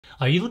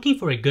Are you looking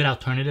for a good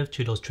alternative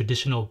to those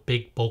traditional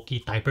big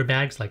bulky diaper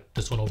bags like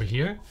this one over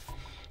here?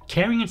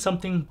 Carrying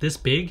something this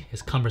big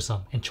is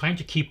cumbersome, and trying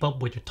to keep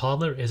up with your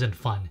toddler isn't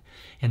fun.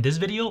 In this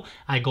video,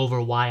 I go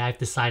over why I've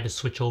decided to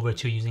switch over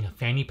to using a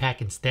fanny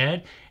pack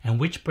instead, and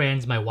which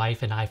brands my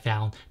wife and I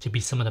found to be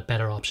some of the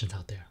better options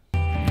out there.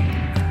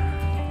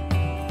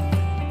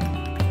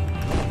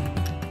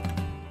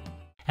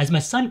 As my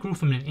son grew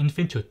from an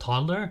infant to a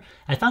toddler,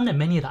 I found that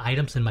many of the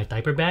items in my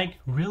diaper bag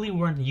really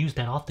weren't used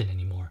that often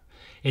anymore.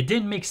 It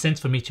didn't make sense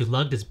for me to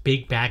lug this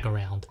big bag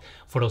around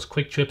for those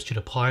quick trips to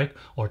the park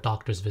or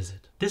doctor's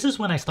visit. This is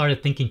when I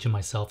started thinking to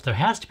myself, there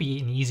has to be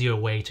an easier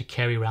way to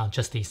carry around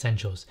just the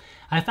essentials.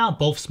 I found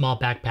both small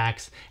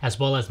backpacks as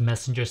well as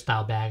messenger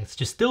style bags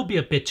to still be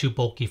a bit too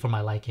bulky for my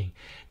liking.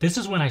 This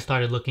is when I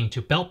started looking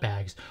to belt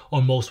bags,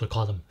 or most would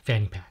call them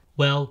fanny packs.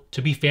 Well,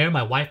 to be fair,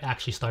 my wife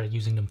actually started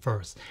using them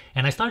first,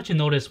 and I started to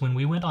notice when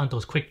we went on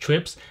those quick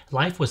trips,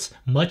 life was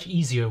much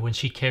easier when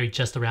she carried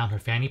just around her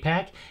fanny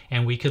pack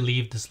and we could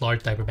leave this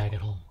large diaper bag at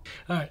home.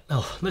 Alright,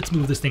 now let's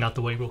move this thing out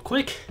the way real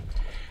quick.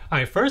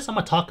 Alright, first I'm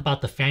going to talk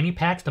about the fanny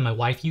packs that my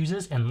wife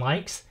uses and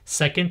likes.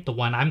 Second, the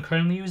one I'm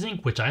currently using,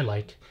 which I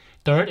like.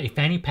 Third, a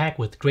fanny pack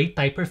with great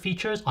diaper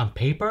features on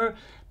paper,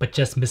 but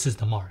just misses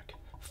the mark.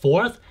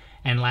 Fourth,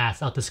 and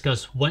last, I'll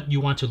discuss what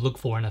you want to look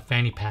for in a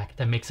fanny pack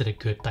that makes it a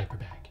good diaper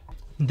bag.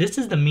 This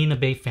is the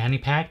minimalistic fanny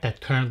pack that's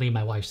currently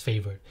my wife's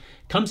favorite.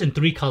 Comes in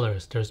 3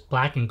 colors. There's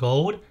black and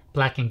gold,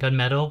 black and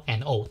gunmetal,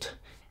 and oat.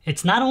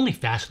 It's not only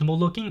fashionable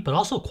looking, but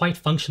also quite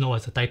functional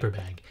as a diaper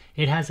bag.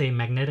 It has a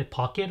magnetic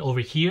pocket over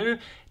here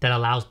that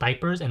allows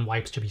diapers and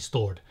wipes to be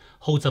stored.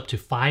 Holds up to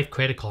 5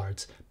 credit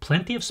cards,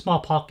 plenty of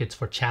small pockets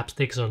for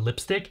chapsticks or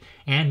lipstick,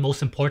 and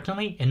most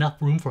importantly, enough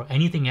room for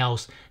anything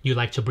else you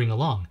like to bring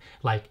along,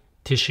 like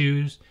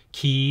tissues,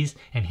 keys,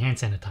 and hand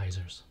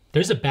sanitizers.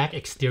 There's a back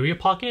exterior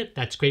pocket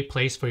that's a great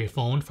place for your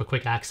phone for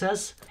quick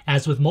access.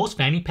 As with most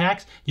fanny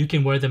packs, you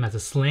can wear them as a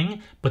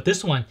sling, but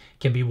this one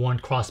can be worn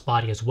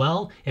crossbody as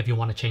well if you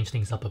want to change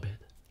things up a bit.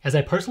 As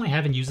I personally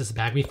haven't used this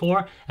bag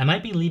before, I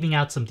might be leaving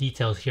out some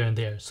details here and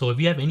there, so if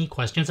you have any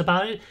questions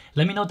about it,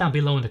 let me know down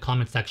below in the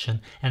comment section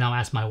and I'll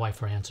ask my wife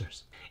for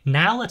answers.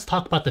 Now let's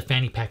talk about the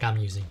fanny pack I'm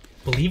using.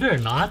 Believe it or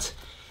not,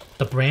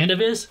 the brand of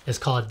it is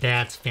called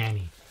Dad's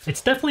Fanny.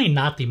 It's definitely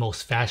not the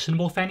most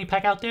fashionable fanny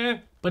pack out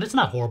there, but it's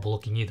not horrible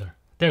looking either.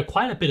 There are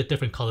quite a bit of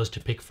different colors to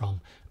pick from.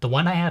 The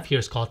one I have here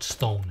is called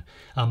Stone,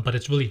 but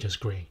it's really just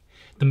gray.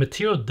 The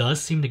material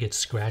does seem to get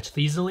scratched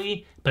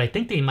easily, but I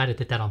think they might have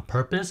did that on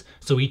purpose,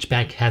 so each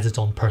bag has its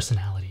own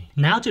personality.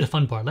 Now to the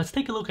fun part, let's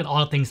take a look at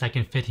all the things that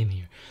can fit in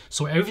here.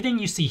 So everything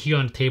you see here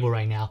on the table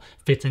right now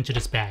fits into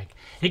this bag.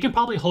 It can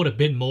probably hold a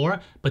bit more,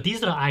 but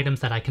these are the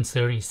items that I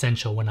consider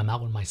essential when I'm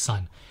out with my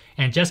son.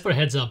 And just for a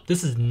heads up,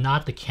 this is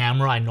not the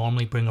camera I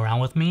normally bring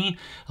around with me.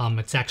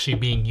 It's actually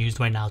being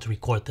used right now to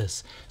record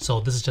this. So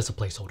this is just a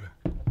placeholder.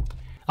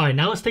 Alright,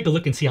 now let's take a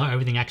look and see how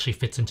everything actually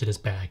fits into this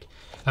bag.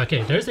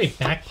 Okay, there's a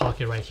back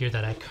pocket right here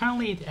that I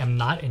currently am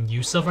not in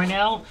use of right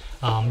now.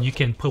 You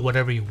can put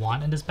whatever you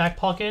want in this back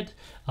pocket.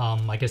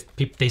 I guess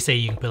they say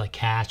you can put like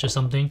cash or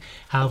something.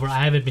 However,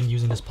 I haven't been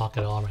using this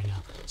pocket at all right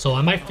now. So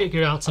I might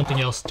figure out something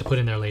else to put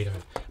in there later.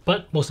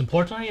 But most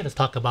importantly, let's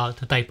talk about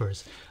the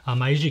diapers.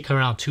 I usually carry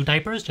around 2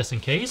 diapers just in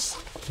case.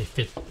 They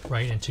fit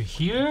right into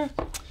here.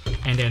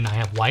 And then I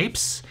have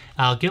wipes.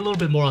 I'll get a little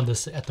bit more on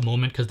this at the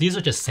moment because these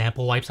are just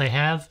sample wipes I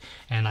have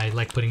and I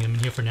like putting them in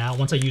here for now.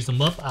 Once I use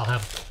them up, I'll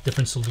have a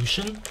different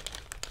solution.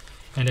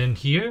 And then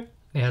here,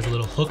 it has a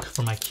little hook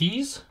for my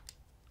keys.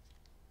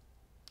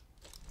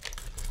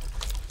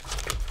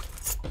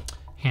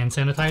 Hand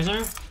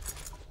sanitizer.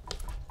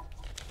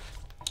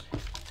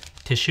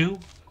 Tissue.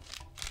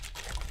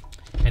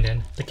 And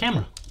then the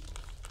camera.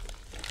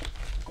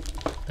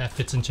 That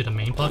fits into the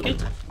main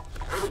pocket.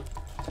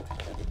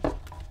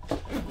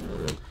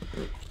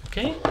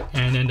 Okay,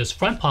 and then this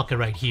front pocket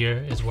right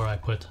here is where I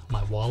put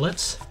my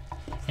wallets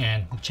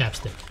and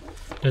chapstick.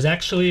 There's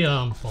actually,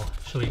 let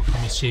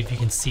me see if you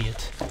can see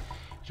it.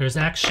 There's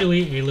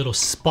actually a little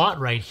spot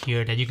right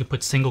here that you can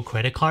put single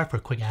credit card for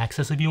quick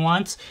access if you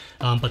want.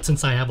 But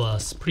since I have a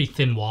pretty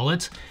thin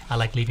wallet, I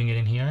like leaving it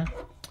in here.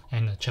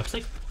 And the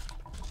chapstick.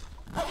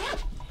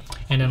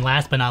 And then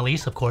last but not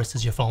least, of course,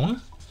 is your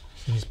phone.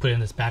 You just put it in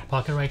this back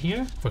pocket right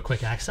here for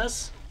quick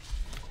access.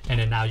 And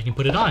then now you can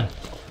put it on.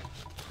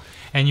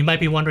 And you might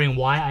be wondering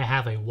why I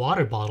have a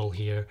water bottle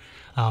here.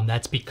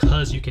 That's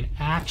because you can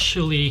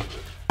actually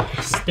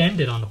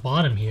extend it on the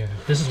bottom here.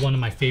 This is one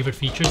of my favorite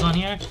features on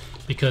here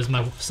because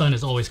my son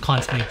is always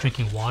constantly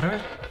drinking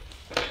water.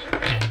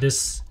 And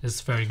this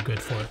is very good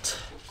for it.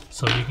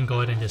 So you can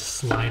go ahead and just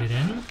slide it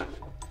in.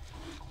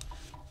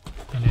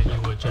 And then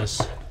you would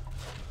just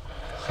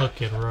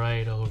hook it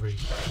right over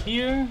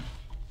here.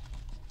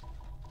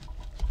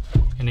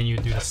 And then you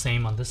do the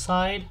same on this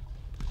side.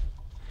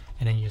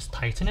 And then you just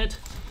tighten it.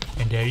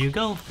 And there you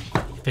go.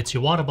 Fits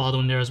your water bottle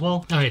in there as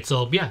well. Alright,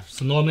 so yeah,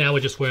 so normally I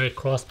would just wear it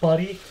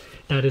crossbody.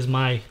 That is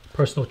my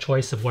personal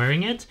choice of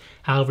wearing it.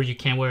 However, you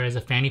can wear it as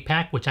a fanny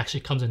pack, which actually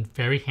comes in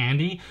very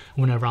handy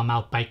whenever I'm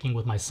out biking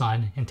with my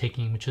son and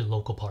taking him to the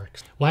local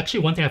parks. Well,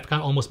 actually, one thing I forgot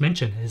to almost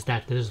mention is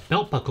that there's a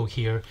belt buckle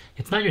here.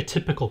 It's not your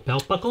typical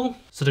belt buckle.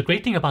 So the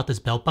great thing about this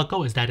belt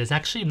buckle is that it's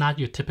actually not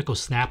your typical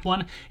snap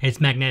one.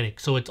 It's magnetic.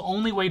 So its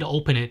only way to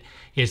open it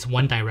is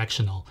one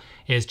directional,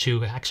 is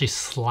to actually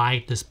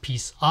slide this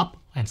piece up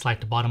and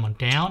slide the bottom one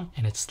down,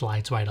 and it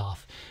slides right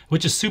off,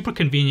 which is super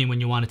convenient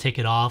when you want to take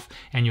it off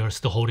and you're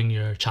still holding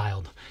your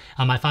child.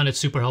 I found it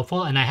super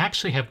helpful, and I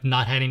actually have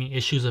not had any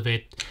issues of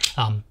it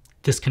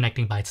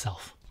disconnecting by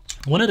itself.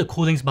 One of the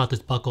cool things about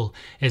this buckle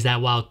is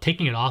that while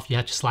taking it off, you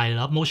have to slide it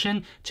up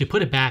motion. To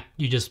put it back,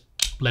 you just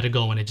let it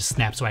go and it just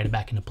snaps right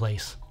back into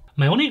place.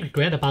 My only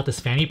regret about this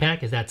fanny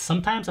pack is that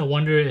sometimes I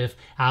wonder if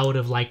I would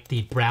have liked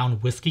the brown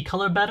whiskey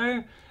color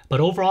better, but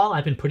overall,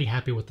 I've been pretty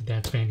happy with the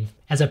dad's fanny.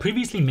 As I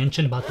previously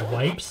mentioned about the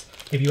wipes,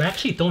 if you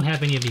actually don't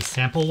have any of these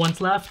sample ones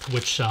left,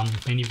 which many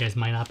of you guys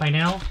might not by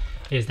now,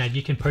 is that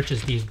you can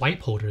purchase these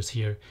wipe holders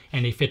here,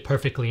 and they fit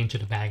perfectly into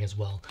the bag as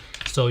well.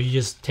 So you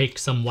just take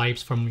some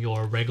wipes from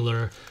your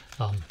regular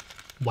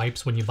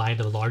wipes when you buy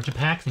the larger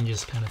packs, and you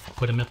just kind of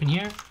put them up in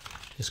here,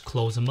 just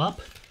close them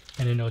up,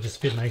 and then it'll just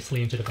fit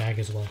nicely into the bag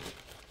as well.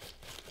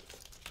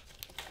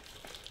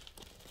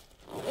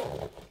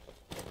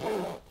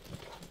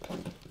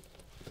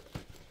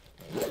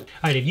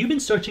 Alright, if you've been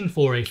searching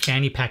for a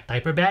fanny pack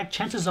diaper bag,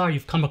 chances are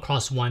you've come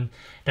across one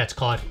that's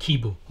called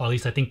KiwiCo, or at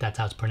least I think that's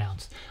how it's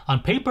pronounced.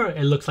 On paper,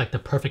 it looks like the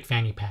perfect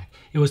fanny pack.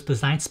 It was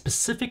designed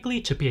specifically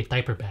to be a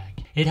diaper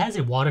bag. It has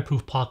a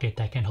waterproof pocket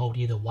that can hold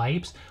either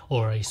wipes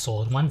or a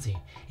soiled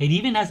onesie. It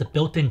even has a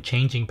built-in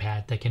changing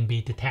pad that can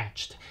be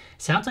detached.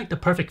 Sounds like the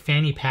perfect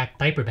fanny pack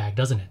diaper bag,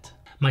 doesn't it?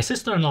 My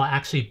sister-in-law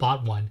actually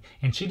bought one,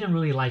 and she didn't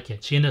really like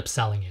it. She ended up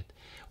selling it.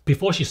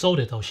 Before she sold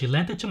it though, she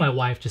lent it to my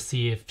wife to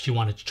see if she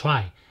wanted to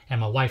try, and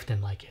my wife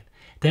didn't like it.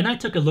 Then I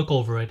took a look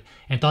over it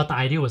and thought the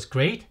idea was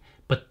great,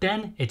 but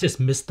then it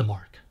just missed the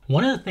mark.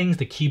 One of the things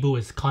the KiwiCo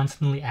is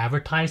constantly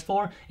advertised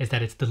for is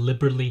that it's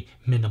deliberately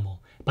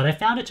minimal, but I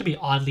found it to be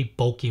oddly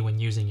bulky when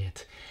using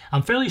it.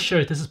 I'm fairly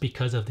sure this is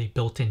because of the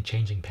built-in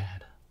changing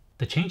pad.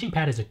 The changing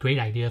pad is a great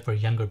idea for a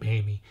younger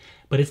baby,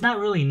 but it's not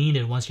really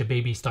needed once your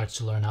baby starts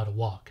to learn how to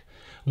walk.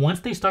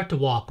 Once they start to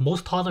walk,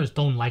 most toddlers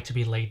don't like to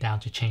be laid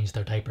down to change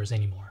their diapers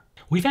anymore.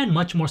 We've had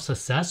much more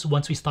success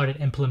once we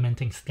started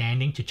implementing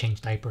standing to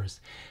change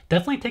diapers.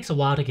 Definitely takes a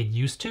while to get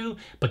used to,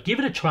 but give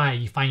it a try,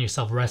 you find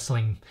yourself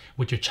wrestling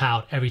with your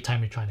child every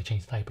time you're trying to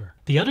change the diaper.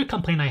 The other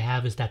complaint I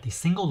have is that the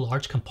single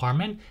large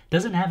compartment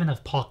doesn't have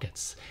enough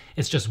pockets.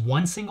 It's just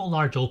one single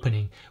large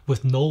opening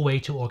with no way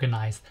to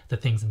organize the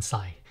things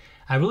inside.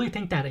 I really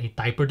think that a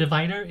diaper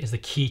divider is the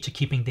key to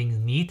keeping things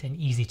neat and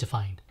easy to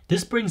find.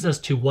 This brings us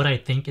to what I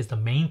think is the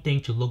main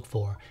thing to look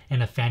for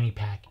in a fanny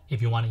pack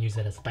if you want to use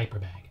it as a diaper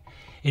bag.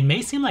 It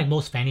may seem like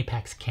most fanny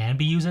packs can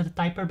be used as a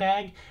diaper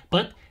bag,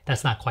 but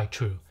that's not quite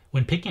true.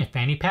 When picking a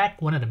fanny pack,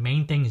 one of the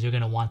main things you're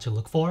going to want to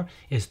look for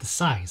is the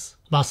size.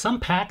 While some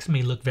packs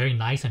may look very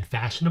nice and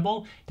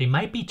fashionable, they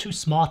might be too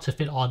small to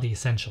fit all the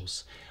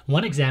essentials.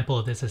 One example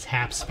of this is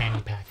Hap's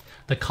fanny pack.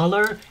 The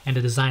color and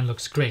the design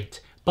looks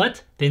great,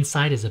 but the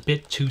inside is a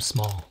bit too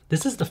small.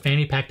 This is the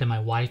fanny pack that my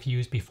wife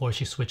used before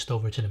she switched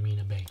over to the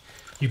Mina Bay.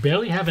 You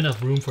barely have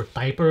enough room for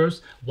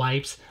diapers,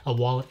 wipes, a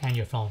wallet, and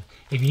your phone.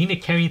 If you need to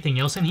carry anything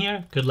else in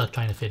here, good luck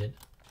trying to fit it.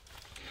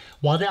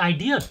 While the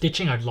idea of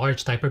ditching our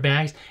large diaper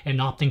bags and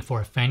opting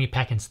for a fanny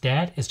pack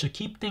instead is to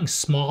keep things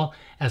small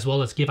as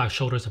well as give our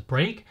shoulders a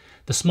break,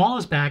 the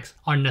smallest bags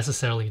aren't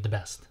necessarily the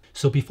best.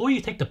 So before you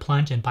take the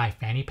plunge and buy a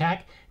fanny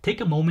pack,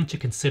 take a moment to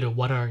consider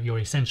what are your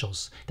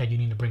essentials that you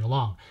need to bring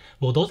along.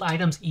 Will those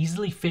items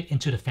easily fit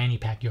into the fanny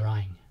pack you're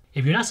eyeing?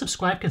 If you're not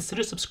subscribed,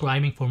 consider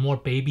subscribing for more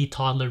baby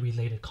toddler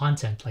related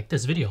content like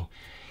this video.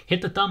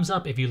 Hit the thumbs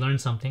up if you learned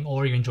something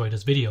or you enjoyed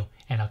this video,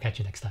 and I'll catch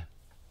you next time.